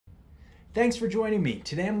Thanks for joining me.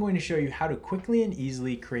 Today I'm going to show you how to quickly and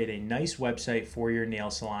easily create a nice website for your nail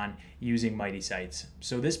salon using Mighty Sites.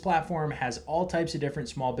 So this platform has all types of different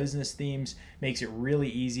small business themes, makes it really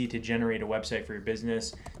easy to generate a website for your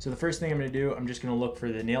business. So the first thing I'm going to do, I'm just going to look for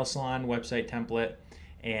the nail salon website template,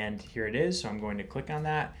 and here it is. So I'm going to click on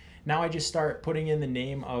that. Now I just start putting in the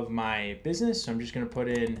name of my business. So I'm just going to put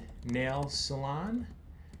in nail salon.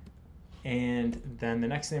 And then the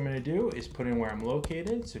next thing I'm going to do is put in where I'm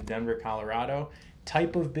located, so Denver, Colorado.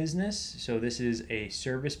 Type of business, so this is a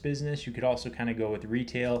service business. You could also kind of go with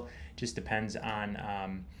retail, just depends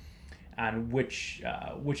on which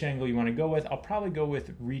angle you want to go with. I'll probably go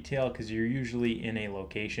with retail because you're usually in a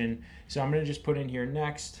location. So I'm going to just put in here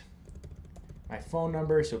next my phone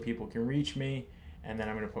number so people can reach me, and then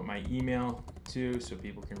I'm going to put my email too so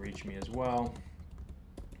people can reach me as well.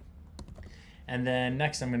 And then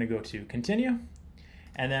next I'm going to go to continue,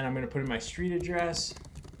 and then I'm going to put in my street address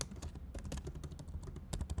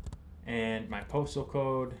and my postal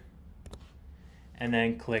code, and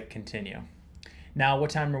then click continue. Now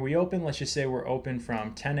what time are we open? Let's just say we're open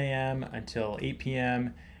from 10 a.m. until 8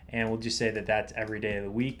 p.m. and we'll just say that that's every day of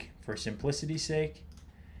the week for simplicity's sake.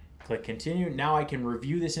 Click continue. Now I can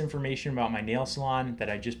review this information about my nail salon that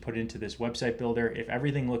I just put into this website builder. If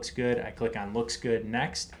everything looks good, I click on looks good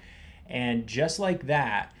next. And just like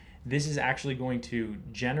that, this is actually going to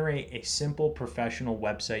generate a simple professional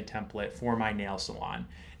website template for my nail salon.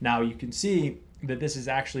 Now you can see that this is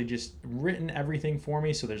actually just written everything for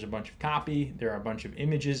me. So there's a bunch of copy, there are a bunch of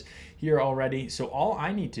images here already. So all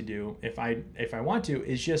I need to do, if I want to,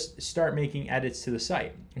 is just start making edits to the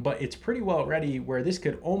site. But it's pretty well ready where this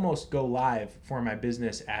could almost go live for my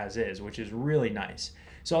business as is, which is really nice.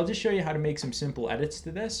 So I'll just show you how to make some simple edits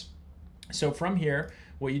to this. So from here,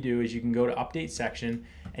 what you do is you can go to update section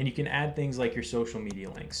and you can add things like your social media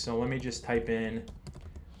links. So let me just type in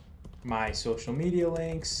my social media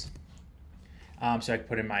links. So I can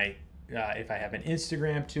put in my, if I have an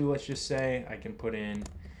Instagram too, let's just say, I can put in,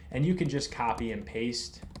 and you can just copy and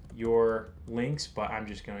paste your links, but I'm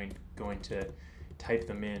just going to type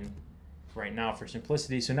them in right now for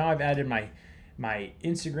simplicity. So now I've added my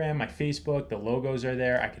Instagram, my Facebook, the logos are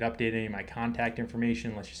there. I could update any of my contact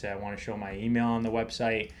information. Let's just say I want to show my email on the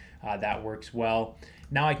website. That works well.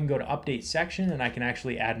 Now I can go to update section and I can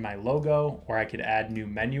actually add my logo, or I could add new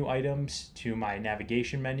menu items to my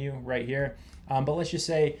navigation menu right here. But let's just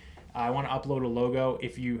say I want to upload a logo.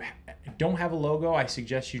 If you don't have a logo, I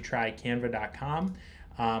suggest you try canva.com.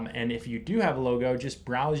 And if you do have a logo, just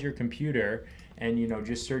browse your computer and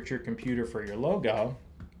just search your computer for your logo,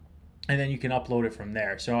 and then you can upload it from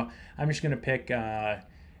there. So I'm just going to pick a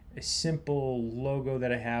simple logo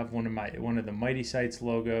that I have, one of the Mighty Sites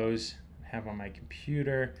logos I have on my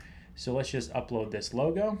computer. So let's just upload this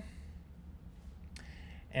logo.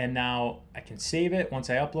 And now I can save it once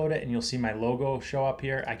I upload it, and you'll see my logo show up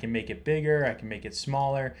here. I can make it bigger, I can make it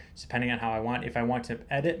smaller, depending on how I want. If I want to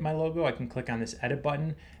edit my logo, I can click on this edit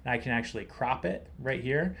button and I can actually crop it right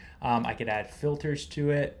here. I could add filters to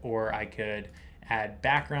it, or I could add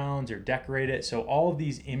backgrounds or decorate it. So all of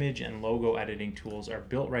these image and logo editing tools are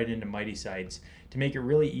built right into Mighty Sites to make it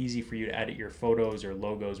really easy for you to edit your photos or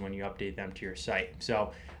logos when you update them to your site.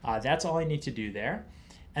 So that's all I need to do there.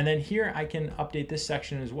 And then here I can update this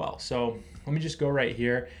section as well. So let me just go right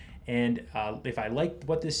here, and if I like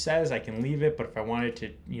what this says, I can leave it, but if I wanted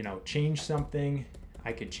to change something,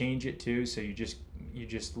 I could change it too. So you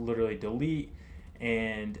just literally delete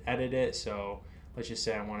and edit it. So let's just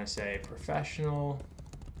say I want to say professional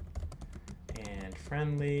and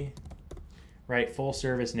friendly, right? Full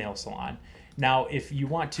service nail salon. Now, if you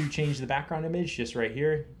want to change the background image, just right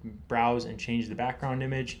here, browse and change the background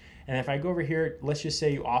image. And if I go over here, let's just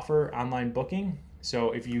say you offer online booking.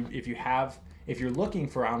 So if you're looking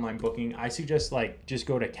for online booking, I suggest just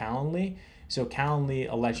go to Calendly. So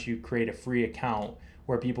Calendly lets you create a free account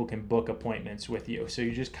where people can book appointments with you. So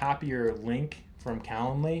you just copy your link from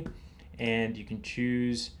Calendly, and you can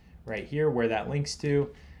choose right here where that links to.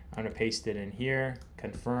 I'm going to paste it in here,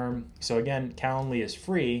 confirm. So again, Calendly is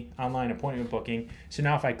free online appointment booking. So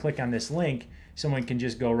now if I click on this link, someone can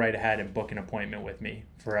just go right ahead and book an appointment with me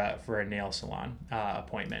for a nail salon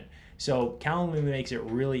appointment. So Calendly makes it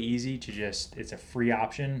really easy to it's a free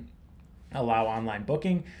option, allow online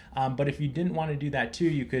booking. But if you didn't want to do that too,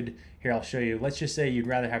 you could, here I'll show you, let's just say you'd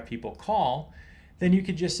rather have people call, then you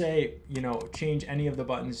could just say, change any of the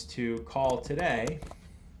buttons to call today,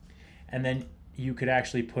 and then you could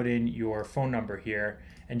actually put in your phone number here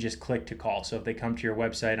and just click to call. So if they come to your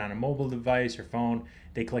website on a mobile device or phone,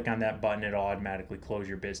 they click on that button, it'll automatically close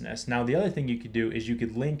your business. Now the other thing you could do is you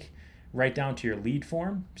could link right down to your lead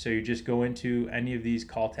form. So you just go into any of these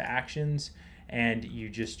call to actions and you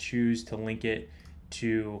just choose to link it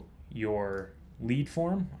to your lead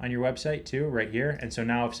form on your website too, right here. And so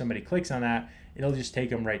now if somebody clicks on that, it'll just take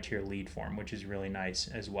them right to your lead form, which is really nice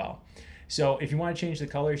as well. So if you want to change the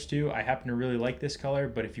colors too, I happen to really like this color,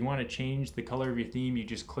 but if you want to change the color of your theme, you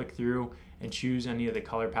just click through and choose any of the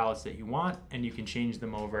color palettes that you want, and you can change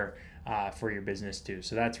them over for your business too.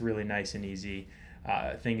 So that's really nice and easy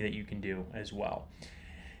thing that you can do as well.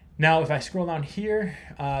 Now, if I scroll down here,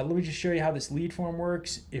 let me just show you how this lead form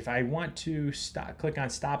works. If I want to click on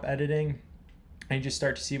stop editing, and just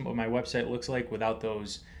start to see what my website looks like without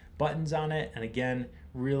those buttons on it. And again,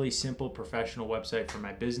 really simple professional website for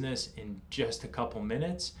my business in just a couple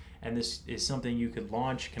minutes. And this is something you could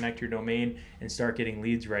launch, connect your domain, and start getting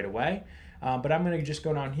leads right away. But I'm gonna just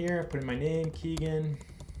go down here, put in my name, Keegan,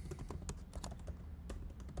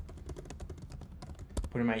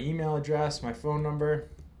 put in my email address, my phone number,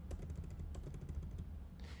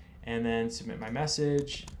 and then submit my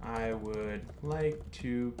message. I would like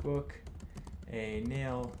to book a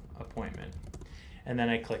nail appointment. And then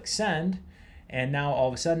I click send, and now all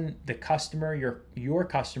of a sudden the customer, your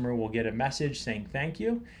customer, will get a message saying thank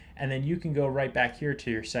you. And then you can go right back here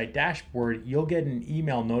to your site dashboard. You'll get an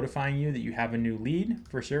email notifying you that you have a new lead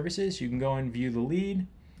for services. You can go and view the lead,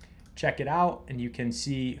 check it out, and you can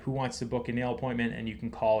see who wants to book a nail appointment, and you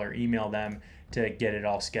can call or email them to get it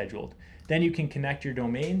all scheduled. Then you can connect your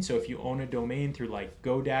domain. So if you own a domain through like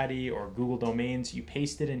GoDaddy or Google Domains, you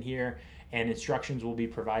paste it in here, and instructions will be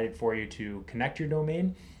provided for you to connect your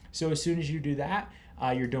domain. So as soon as you do that,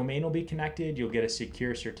 your domain will be connected. You'll get a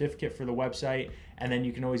secure certificate for the website, and then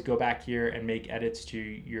you can always go back here and make edits to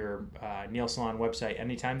your nail salon website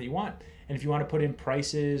anytime that you want. And if you want to put in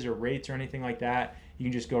prices or rates or anything like that, you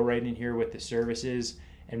can just go right in here with the services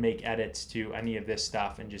and make edits to any of this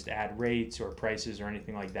stuff and just add rates or prices or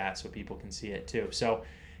anything like that so people can see it too. So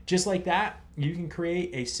just like that, you can create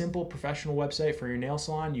a simple professional website for your nail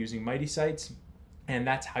salon using Mighty Sites, and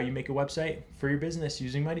that's how you make a website for your business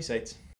using Mighty Sites.